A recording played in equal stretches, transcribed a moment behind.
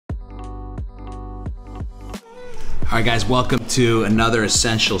All right guys, welcome to another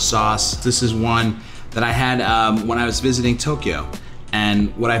essential sauce. This is one that I had when I was visiting Tokyo.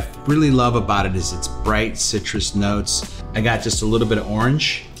 And what I really love about it is its bright citrus notes. I got just a little bit of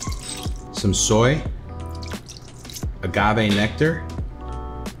orange, some soy, agave nectar,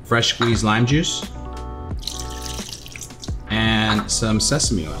 fresh squeezed lime juice, and some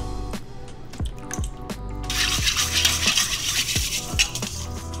sesame oil.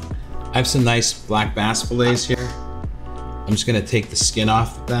 I have some nice black bass fillets here. I'm just gonna take the skin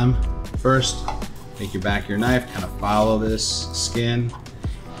off them first. Take your back of your knife, kind of follow this skin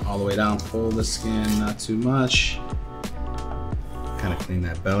all the way down, pull the skin, not too much. Kind of clean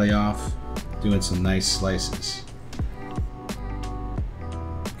that belly off, doing some nice slices.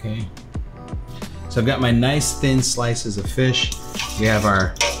 Okay. So I've got my nice thin slices of fish. We have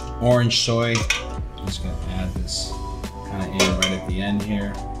our orange soy. I'm just gonna add this kind of in right at the end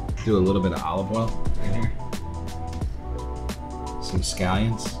here. Do a little bit of olive oil right here. Some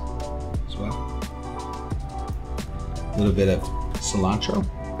scallions as well. A little bit of cilantro.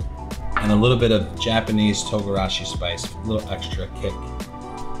 And a little bit of Japanese togarashi spice, a little extra kick.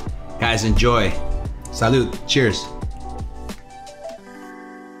 Guys, enjoy. Salud, cheers.